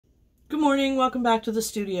Good morning, welcome back to the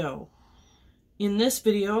studio. In this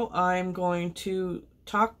video, I'm going to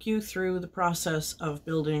talk you through the process of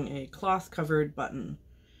building a cloth-covered button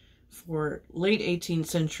for late 18th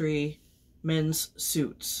century men's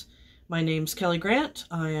suits. My name's Kelly Grant.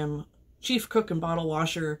 I am chief cook and bottle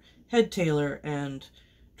washer, head tailor, and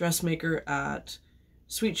dressmaker at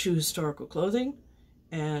Sweet Shoe Historical Clothing,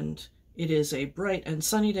 and it is a bright and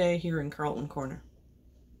sunny day here in Carlton Corner.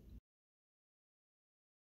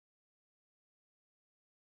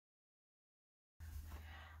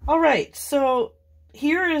 Alright, so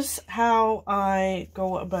here is how I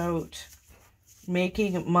go about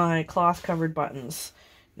making my cloth-covered buttons.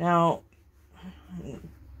 Now, you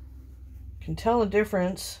can tell a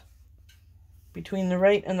difference between the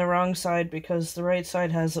right and the wrong side because the right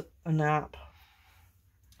side has a nap.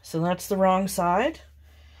 So that's the wrong side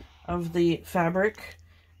of the fabric.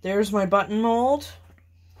 There's my button mold,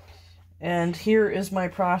 and here is my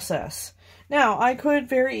process. Now, I could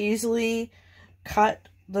very easily cut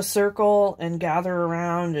the circle and gather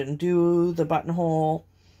around and do the buttonhole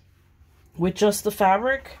with just the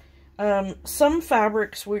fabric. Some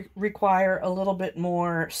fabrics require a little bit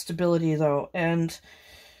more stability though, and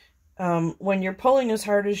when you're pulling as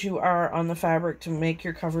hard as you are on the fabric to make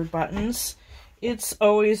your covered buttons, it's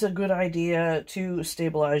always a good idea to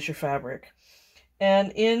stabilize your fabric.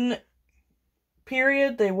 And in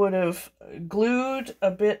period, they would have glued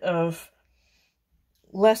a bit of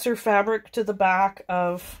lesser fabric to the back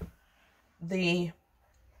of the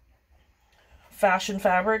fashion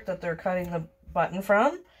fabric that they're cutting the button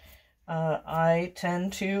from. I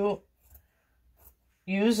tend to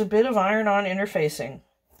use a bit of iron-on interfacing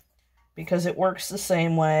because it works the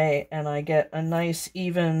same way and I get a nice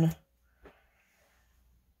even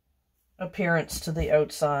appearance to the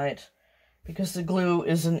outside because the glue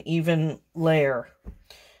is an even layer.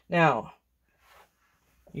 Now,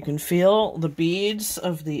 you can feel the beads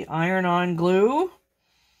of the iron-on glue.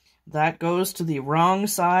 That goes to the wrong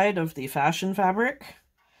side of the fashion fabric.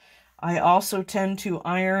 I also tend to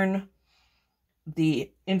iron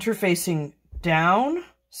the interfacing down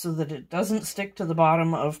so that it doesn't stick to the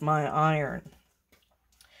bottom of my iron.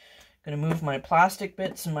 I'm going to move my plastic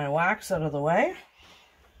bits and my wax out of the way.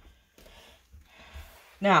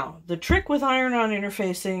 Now, the trick with iron-on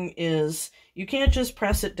interfacing is you can't just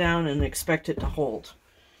press it down and expect it to hold.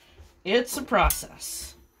 It's a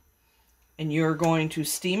process, and you're going to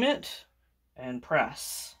steam it and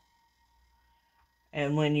press.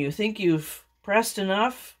 And when you think you've pressed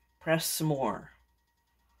enough, press some more.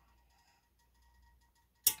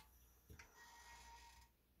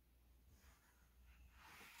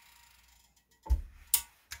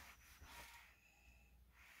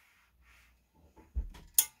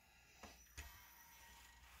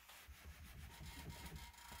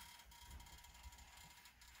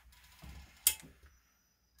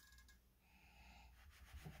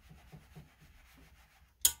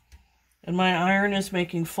 And my iron is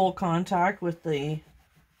making full contact with the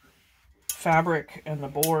fabric and the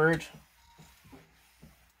board.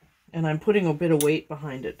 And I'm putting a bit of weight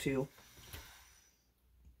behind it too.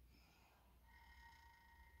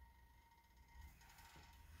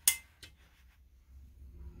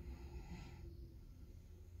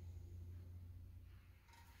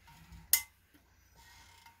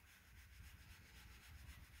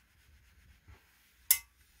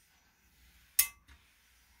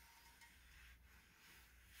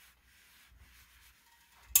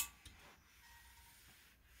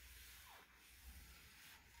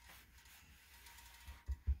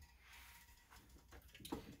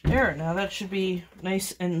 There, now that should be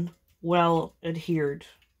nice and well adhered.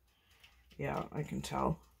 Yeah, I can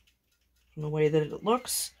tell from the way that it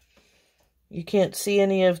looks. You can't see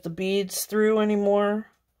any of the beads through anymore.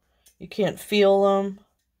 You can't feel them.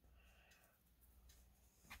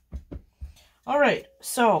 Alright,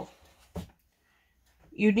 so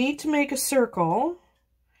you need to make a circle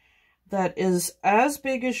that is as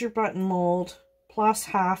big as your button mold plus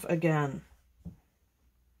half again.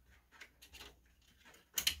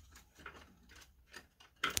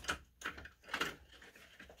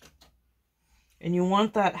 And you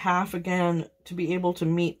want that half again to be able to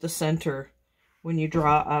meet the center when you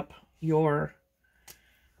draw up your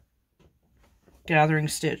gathering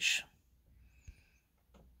stitch.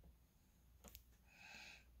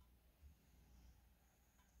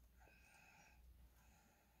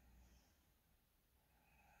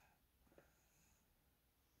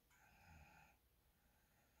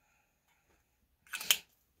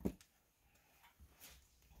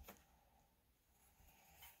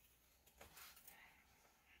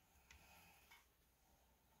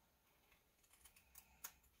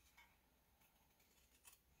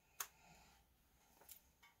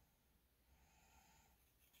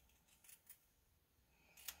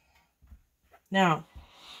 Now,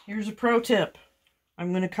 here's a pro tip.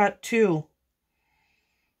 I'm going to cut 2.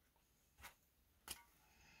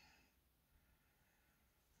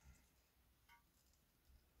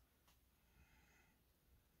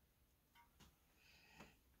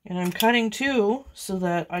 And I'm cutting 2 so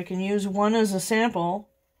that I can use one as a sample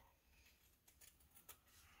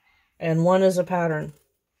and one as a pattern.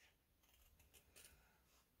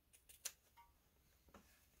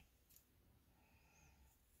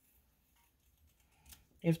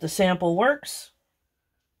 If the sample works,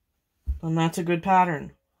 then that's a good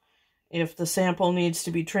pattern. If the sample needs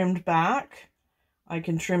to be trimmed back, I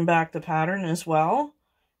can trim back the pattern as well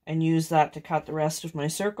and use that to cut the rest of my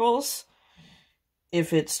circles.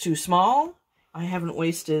 If it's too small, I haven't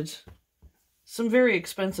wasted some very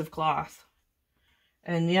expensive cloth.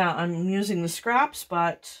 And yeah, I'm using the scraps,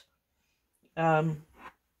 but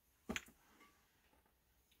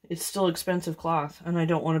it's still expensive cloth, and I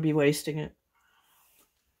don't want to be wasting it.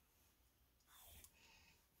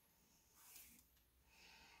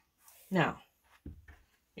 Now,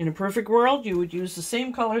 in a perfect world, you would use the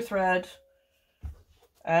same color thread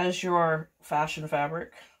as your fashion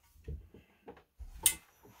fabric.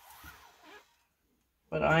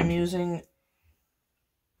 But I'm using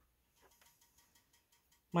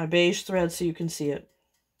my beige thread so you can see it.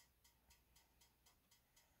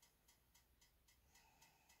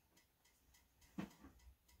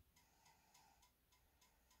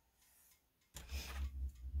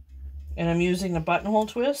 And I'm using a buttonhole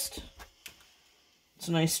twist. It's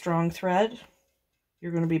a nice strong thread.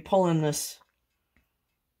 You're going to be pulling this.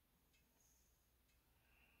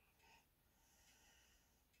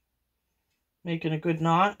 Making a good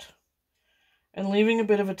knot and leaving a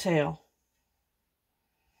bit of a tail.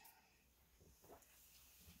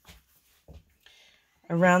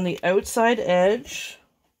 Around the outside edge,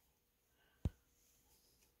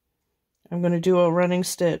 I'm going to do a running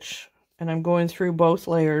stitch, and I'm going through both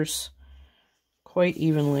layers quite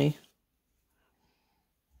evenly.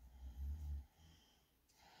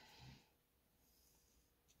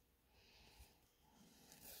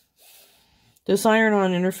 This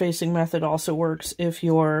iron-on interfacing method also works if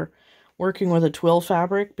you're working with a twill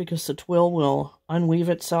fabric, because the twill will unweave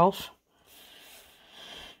itself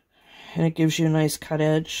and it gives you a nice cut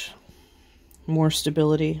edge, more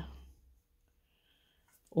stability.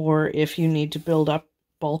 Or if you need to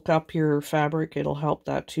bulk up your fabric, it'll help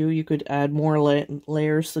that too. You could add more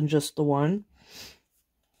layers than just the one.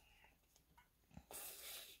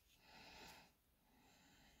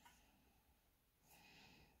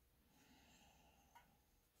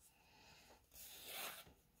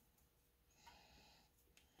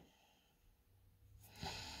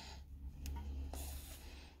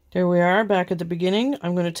 There we are, back at the beginning.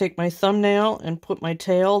 I'm going to take my thumbnail and put my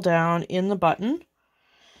tail down in the button.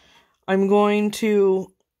 I'm going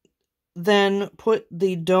to then put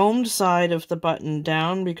the domed side of the button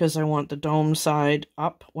down because I want the domed side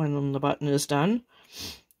up when the button is done.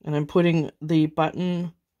 And I'm putting the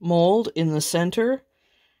button mold in the center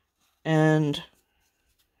and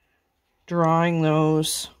drawing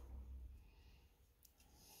those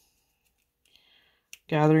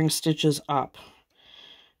gathering stitches up.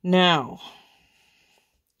 Now,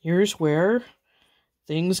 here's where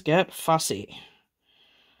things get fussy.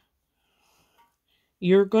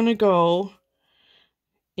 You're going to go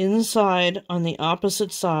inside on the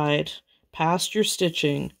opposite side, past your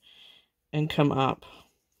stitching, and come up.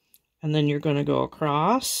 And then you're going to go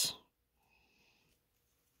across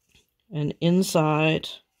and inside,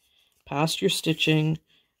 past your stitching,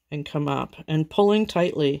 and come up. And pulling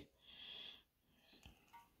tightly.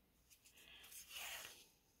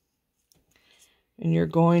 And you're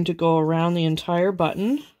going to go around the entire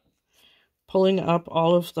button, pulling up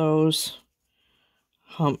all of those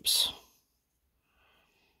humps.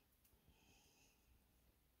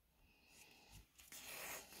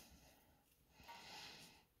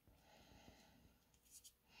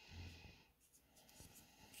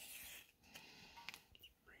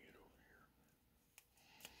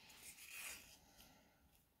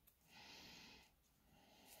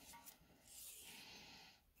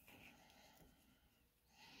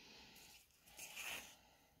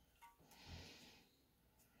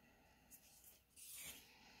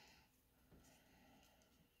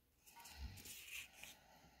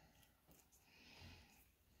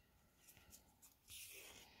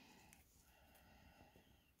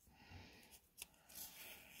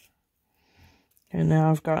 And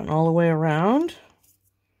now I've gotten all the way around.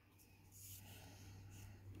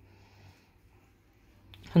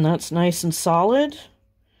 And that's nice and solid.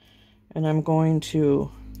 And I'm going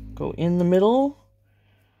to go in the middle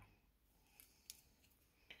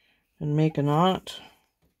and make a knot.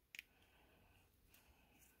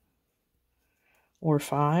 Or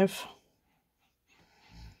 5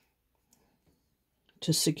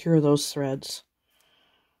 to secure those threads.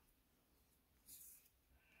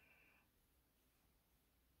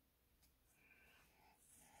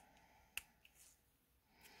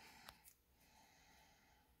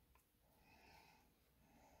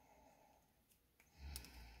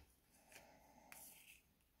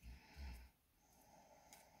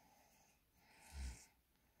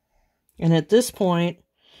 And at this point,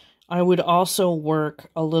 I would also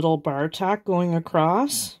work a little bar tack going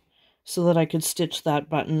across so that I could stitch that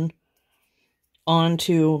button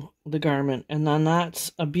onto the garment. And then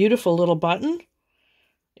that's a beautiful little button.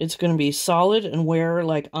 It's going to be solid and wear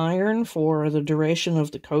like iron for the duration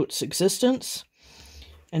of the coat's existence.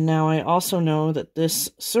 And now I also know that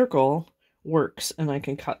this circle works and I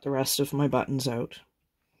can cut the rest of my buttons out.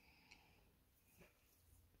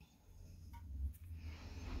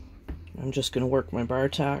 I'm just going to work my bar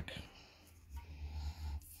tack.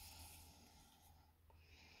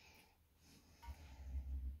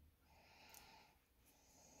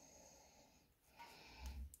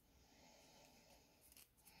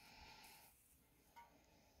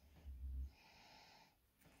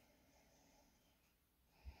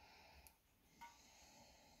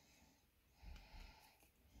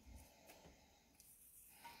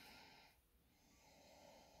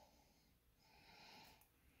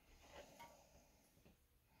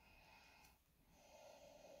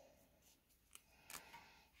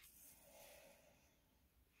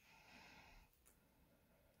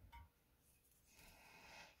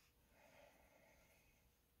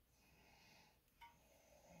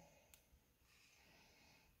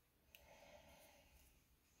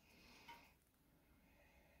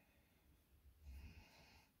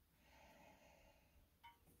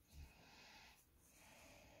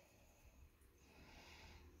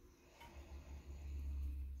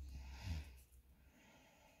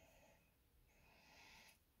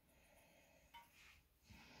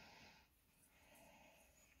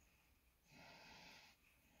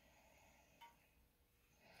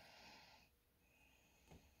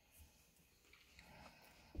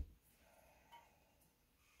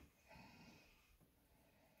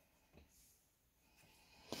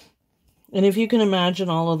 And if you can imagine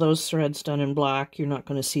all of those threads done in black, you're not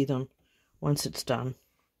going to see them once it's done.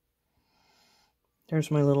 There's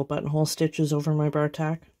my little buttonhole stitches over my bar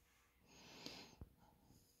tack.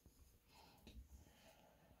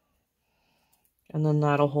 And then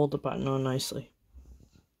that'll hold the button on nicely.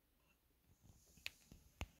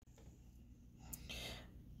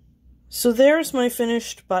 So there's my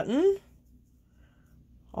finished button.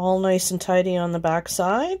 All nice and tidy on the back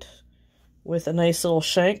side, with a nice little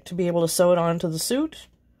shank to be able to sew it onto the suit.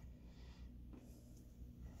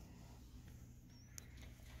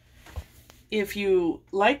 If you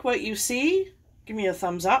like what you see, give me a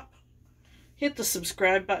thumbs up, hit the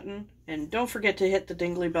subscribe button, and don't forget to hit the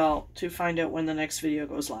dingly bell to find out when the next video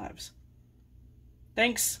goes live.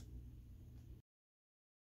 Thanks!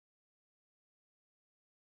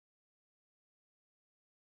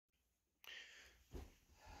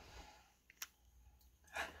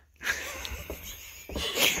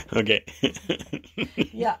 Okay.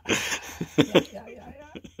 Yeah.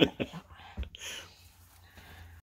 Yeah.